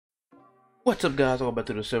What's up, guys? Welcome back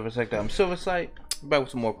to the Silver Sector. I'm Silver Sight, back with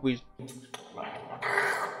some more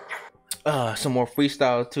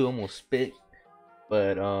freestyle too. I'm gonna spit,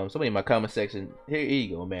 but somebody in my comment section. Here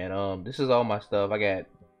you go, man. This is all my stuff. I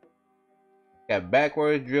got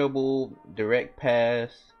backward dribble, direct pass,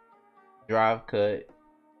 drive cut,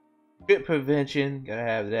 trip prevention. Gotta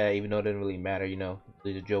have that, even though it doesn't really matter, you know.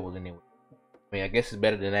 Leave the dribble anyway. I mean, I guess it's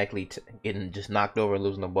better than actually getting just knocked over and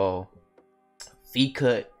losing the ball. Feet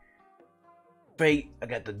cut. I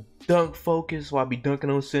got the dunk focus, so I'll be dunking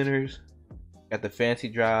on centers. Got the fancy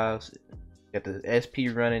drives. Got the SP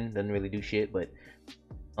running, doesn't really do shit, but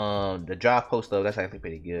the drive post stuff, that's actually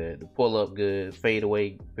pretty good. The pull up good, fade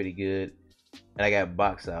away pretty good, and I got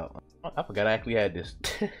box out. I forgot I actually had this.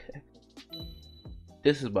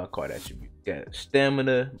 This is my card attribute. Got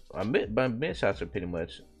stamina. My mid shots are pretty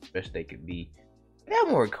much best they could be. I got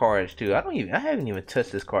more cards too. I haven't even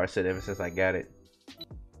touched this card set ever since I got it.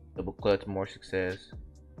 Double clutch, more success.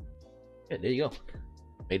 Yeah, there you go.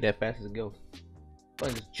 Made that fast as it goes.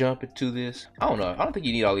 Let's just jump into this. I don't know. I don't think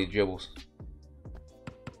you need all these dribbles.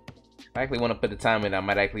 I actually want to put the time in. I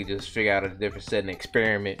might actually just figure out a different set and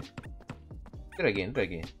experiment. Do it again. Do it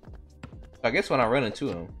again. So I guess when I run into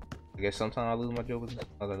them, I guess sometimes I lose my dribbles.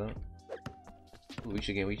 I don't know. Ooh, reach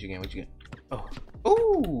again. Reach again. Reach again. Oh.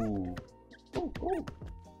 Ooh. Ooh. Ooh.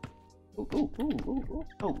 Ooh, ooh, ooh, ooh,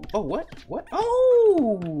 ooh. Oh, what? What?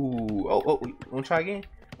 Oh, wanna try again?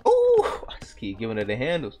 Oh, I just keep giving her the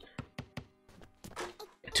handles.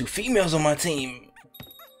 Got 2 females on my team.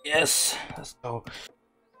 Yes, let's go.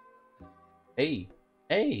 Hey,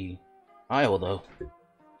 Iowa though.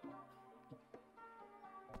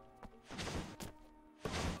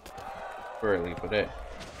 Early for that.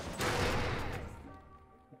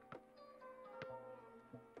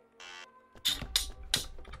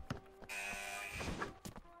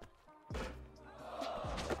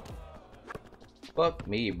 Fuck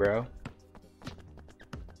me, bro.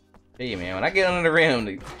 Hey, man, when I get under the rim,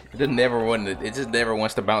 it just never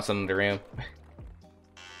wants to bounce under the rim.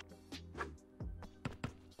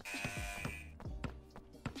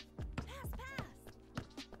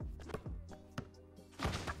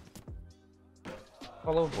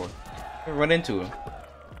 All over for it. Run into him.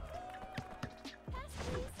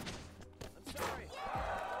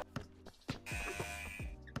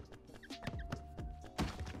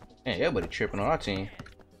 Man, everybody tripping on our team.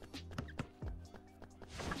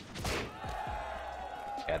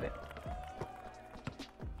 Got it.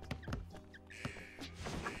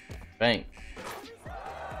 Bang.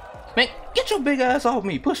 Man, get your big ass off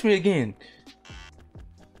me. Push me again.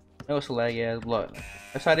 That was a lag ass block.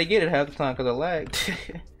 That's how they get it half the time, because I lagged.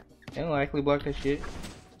 They don't actually block that shit.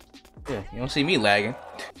 Yeah, you don't see me lagging.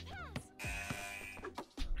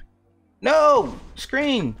 No!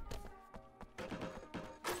 Screen!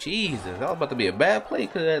 Jesus, that was about to be a bad play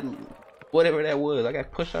because that, whatever that was, I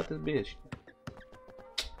got pushed out this bitch.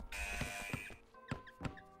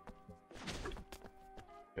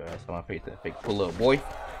 Yo, that's on my face, that fake pull up, boy.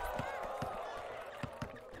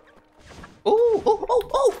 Ooh, ooh, ooh,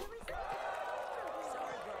 ooh!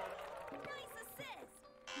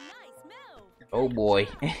 Oh boy.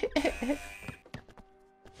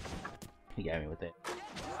 He got me with that.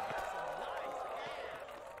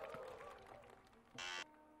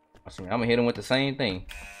 I'm gonna hit him with the same thing.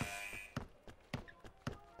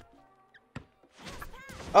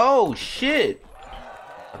 Oh shit!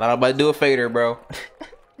 I thought I was about to do a fader, bro.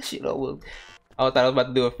 Shit, I thought I was about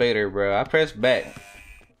to do a fader, bro. I pressed back.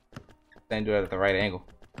 Didn't do it at the right angle.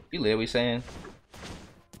 You live, we saying?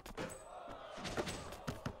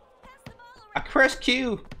 I pressed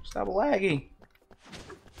Q. Stop lagging.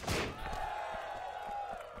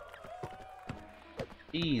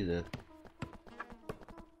 Jesus.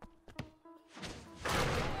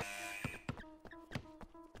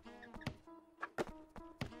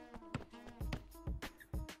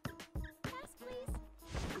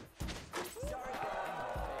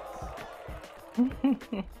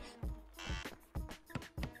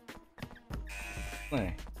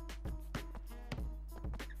 Play.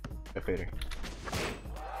 A fader.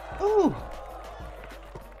 Ooh.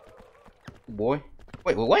 Boy.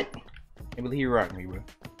 Wait, what? Can't believe he rocked me, bro.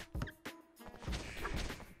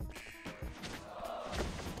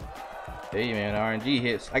 Hey man, RNG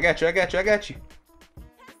hits. I got you.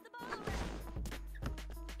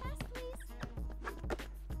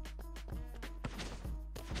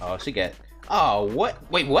 Oh, she got. Oh, what?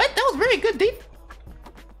 Wait, what? That was very good deep.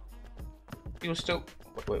 He was still.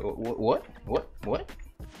 Wait, what?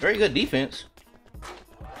 Very good defense.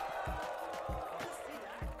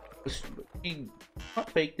 He pump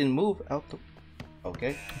faked and move out the.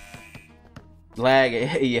 Okay. Lag.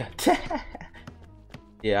 Yeah.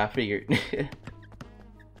 Yeah, I figured.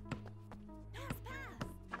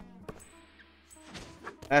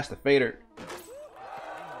 That's the fader.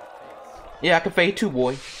 Yeah, I can fade too,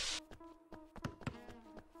 boy.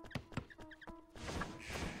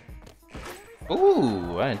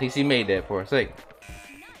 Ooh, I didn't think he made that for a second.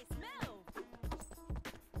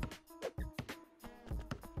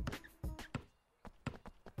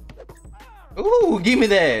 Ooh, give me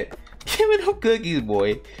that. Give me them cookies,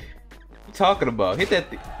 boy. What you talking about? Hit that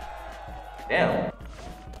thing. Damn. I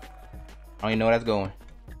don't even know where that's going.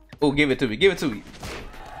 Oh, give it to me. Give it to me.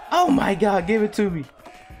 Oh my god, give it to me.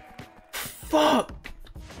 Fuck.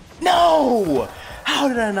 No! How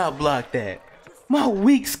did I not block that? My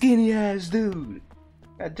weak, skinny ass dude.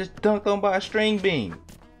 I just dunked on by a string bean.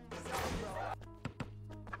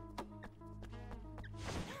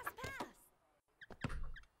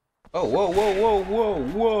 Oh, whoa, whoa, whoa, whoa,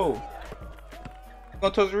 whoa.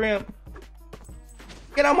 Gonna touch the rim.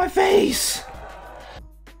 Get out my face!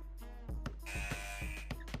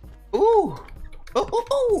 Ooh! Ooh, ooh,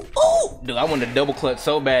 ooh, ooh! Dude, I wanted to double clutch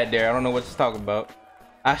so bad there. I don't know what you're talking about.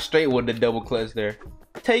 I straight with the double clutch there.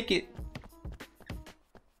 Take it.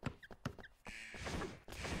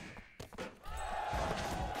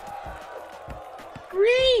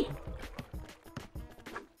 Free!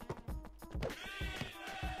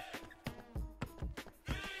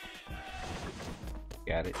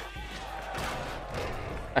 Got it.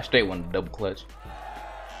 I straight wanted to double clutch.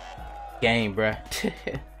 Game, bruh.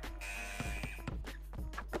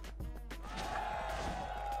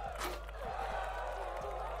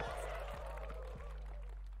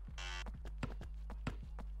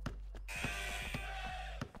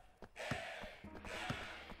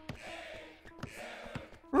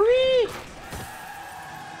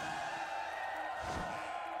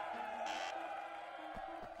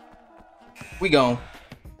 We gone.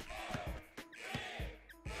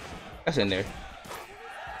 That's in there.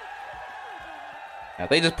 Now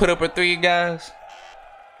they just put up a three, guys.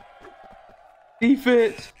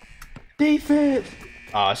 Defense. Defense.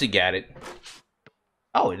 Oh, she got it.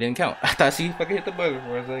 Oh, it didn't count. I thought she fucking hit the buzzer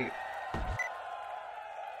for a second.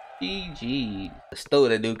 GG. Stole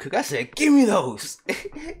that dude cook. I said, give me those.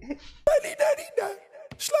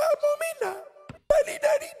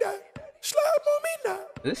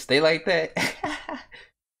 Does it stay like that?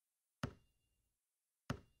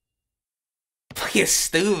 Fucking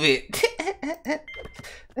stupid.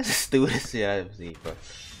 That's the stupidest shit I've ever seen, bro.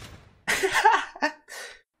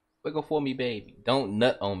 Wiggle for me, baby. Don't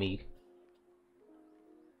nut on me.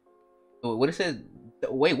 What it said?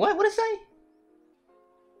 Wait, what? What it say?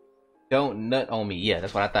 Don't nut on me. Yeah,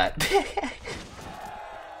 that's what I thought.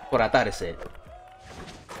 What I thought it said.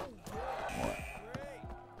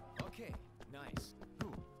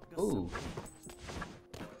 Ooh.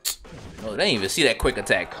 Oh, they didn't even see that quick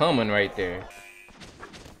attack coming right there.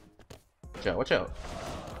 Watch out, watch out.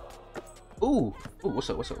 Ooh. Ooh, what's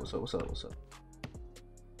up, what's up, what's up, what's up, what's up?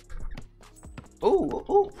 Ooh,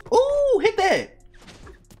 ooh, ooh, hit that.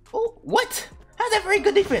 Ooh, what? How's that very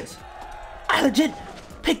good defense? I legit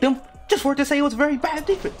picked him just for it to say it was very bad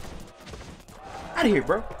defense. Out of here,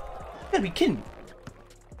 bro. You gotta be kidding me.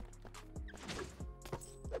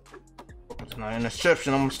 It's not an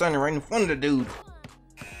interception. I'm standing right in front of the dude.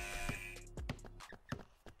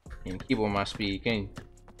 And keep on my speed, can you?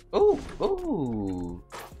 Ooh, ooh.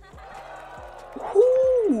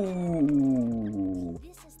 Ooh.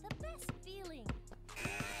 This is the best feeling.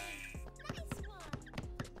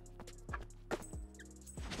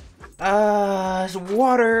 Nice one. It's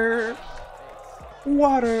water.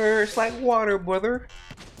 Water. It's like water, brother.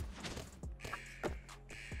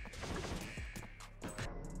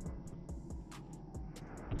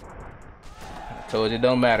 I told you it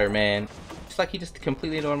don't matter, man. It's like he just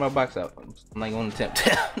completely ignored my box out. I'm not even gonna attempt.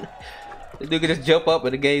 The dude can just jump up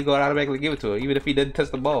and the game's gonna automatically give it to him, even if he doesn't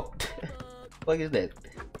touch the ball. What is that?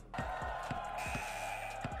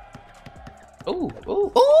 Ooh,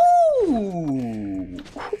 ooh, ooh,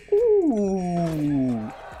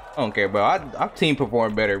 ooh. I don't care, bro. Our team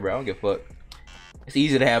performed better, bro. I don't give a fuck. It's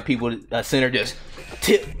easy to have people, center just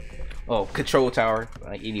tip. Oh, control tower.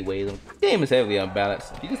 Like, anyways, the game is heavily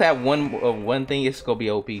unbalanced. If you just have one thing, it's gonna be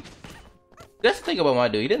OP. That's the thing about my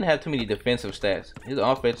dude. He didn't have too many defensive stats. His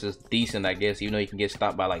offense is decent, I guess, even though he can get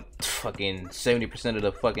stopped by like fucking 70% of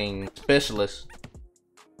the fucking specialists.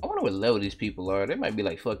 I wonder what level these people are. They might be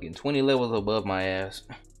like fucking 20 levels above my ass.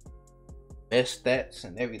 Best stats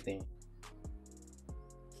and everything.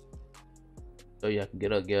 So yeah, I can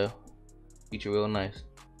get up, girl. Feature real nice.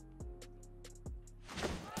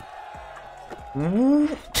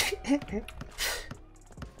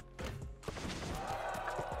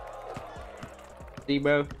 See,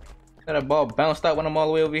 bro? That ball bounced out when I'm all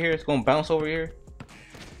the way over here. It's gonna bounce over here.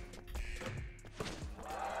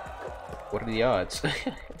 What are the odds?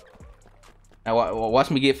 Now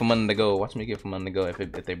watch me get from under the goal. Watch me get from under the goal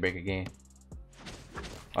if they break again.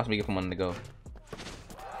 Watch me get from under the goal.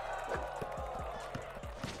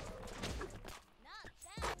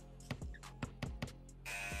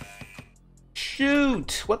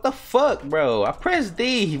 Shoot! What the fuck, bro? I pressed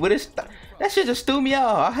D, but that shit just threw me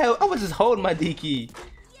off. I was just holding my D key.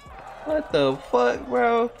 What the fuck,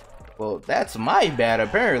 bro? Well, that's my bad,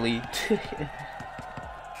 apparently.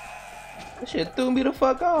 That shit threw me the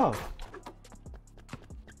fuck off.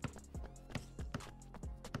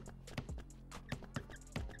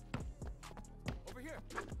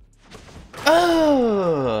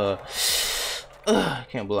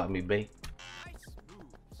 Can't block me, babe.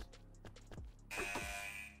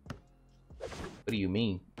 What do you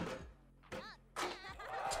mean?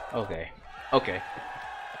 Okay. Okay.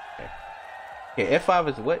 Okay, F5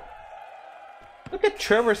 is what? Look at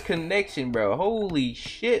Trevor's connection, bro. Holy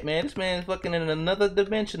shit, man. This man's fucking in another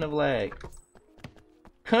dimension of lag.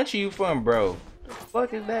 Country you from, bro? The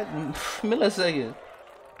fuck is that? Milliseconds.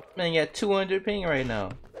 Man, you got 200 ping right now.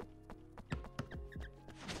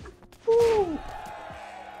 Woo.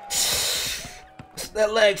 That's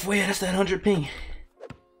that lag for you. That's that 100 ping.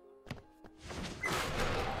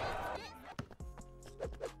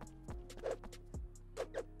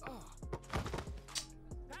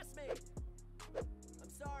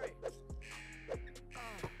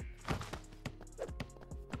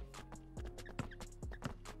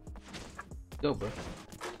 Go, bro.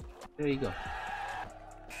 There you go.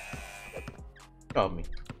 Drop me.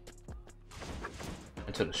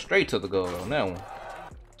 Straight to the goal on that one.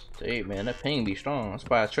 Hey, man, that ping be strong. I'm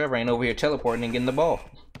surprised Trevor ain't over here teleporting and getting the ball.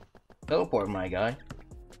 Teleport, my guy.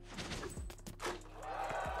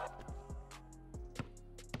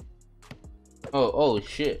 Oh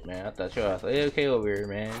shit, man. I thought you was okay over here,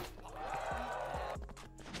 man.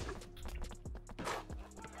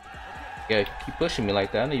 Yeah, keep pushing me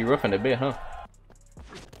like that. I know you're roughing a bit, huh?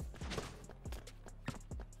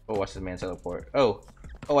 Oh, watch this man teleport. Oh,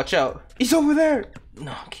 watch out. He's over there.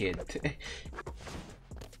 No, kid.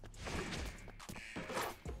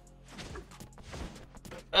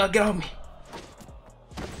 Get on me.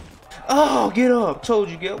 Oh, get up. Told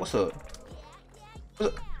you, get up. What's up?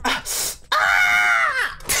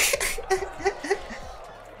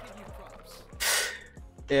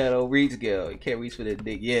 Yeah, don't reach, girl. You can't reach for that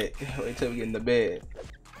dick yet. Wait till we get in the bed.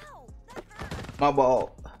 My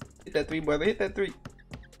ball. Hit that 3, brother. Hit that 3.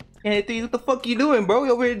 Can't hit 3. What the fuck you doing, bro?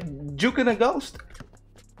 You over here juking a ghost?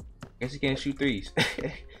 Guess you can't shoot 3s.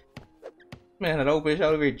 Man, that open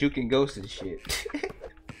shot over here juking ghosts and shit.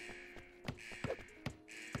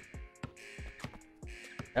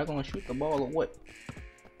 Y'all gonna shoot the ball or what?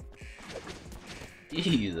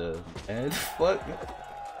 Jesus, man. Fuck.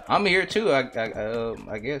 I'm here too. I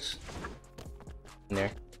guess. In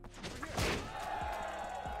there.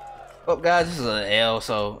 Well, guys, this is an L.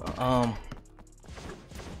 So,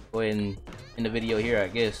 go ahead and end the video here, I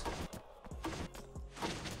guess.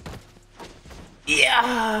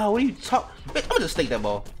 Yeah. What are you talking? I'm gonna just take that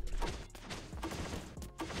ball.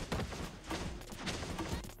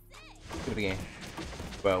 Do it again.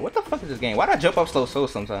 Bro, what the fuck is this game? Why do I jump up so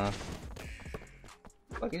sometimes? What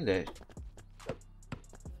the fuck is that?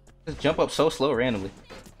 Just jump up so slow randomly.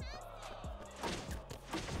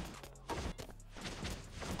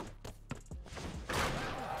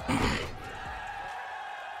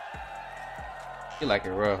 You like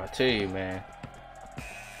it rough, I tell you, man.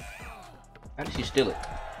 How did she steal it?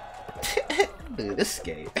 Dude, this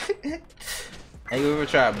game. I ain't gonna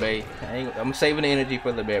try, babe. I'm saving the energy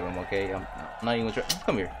for the bedroom, okay? I'm not even gonna try.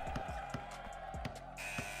 Come here.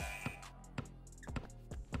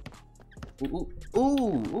 Ooh.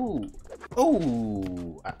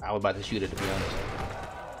 I was about to shoot it, to be honest.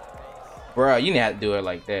 Bro, you didn't have to do it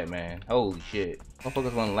like that, man. Holy shit.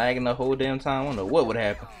 Motherfuckers wasn't lagging the whole damn time. I don't know what would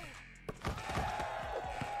happen.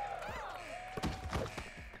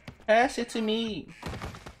 Pass it to me.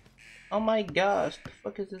 Oh my gosh, the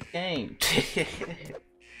fuck is this game?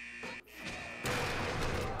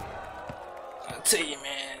 I'll tell you,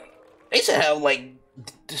 man. They should have like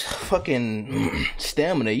fucking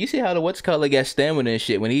stamina. You see how the what's called got stamina and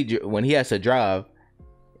shit when he has to drive.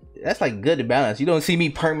 That's like good to balance. You don't see me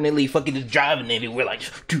permanently fucking just driving anywhere like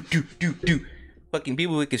do. Fucking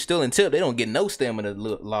people who can still and tilt, they don't get no stamina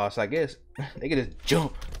loss, I guess. They can just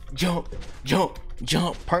jump.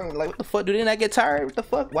 Permanently. Like, what the fuck? Do they not get tired? What the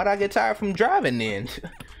fuck? Why do I get tired from driving then?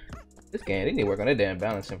 This game, they need to work on that damn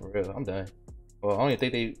balancing for real. I'm done. Well, I don't even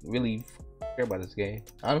think they really Care about this game.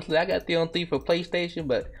 Honestly, I got 3 on 3 for PlayStation,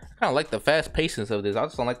 but I kind of like the fast pacing of this. I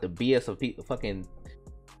just don't like the BS of fucking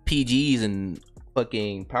PGs and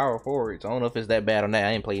fucking power forwards. I don't know if it's that bad on that.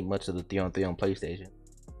 I ain't played much of the 3 on 3 on PlayStation.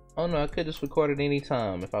 Oh no, I could just record it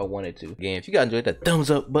anytime if I wanted to. Again, if you guys enjoyed that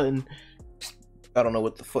thumbs up button. I don't know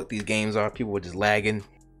what the fuck these games are. People were just lagging.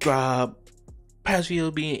 Subscribe. Past video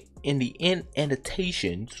will be in the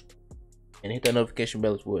annotations. And hit that notification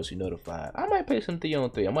bell as well so you're notified. I might play some 3 on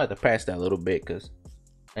 3. I might have to pass that a little bit because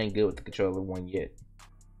I ain't good with the controller one yet.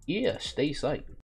 Yeah, stay psyched.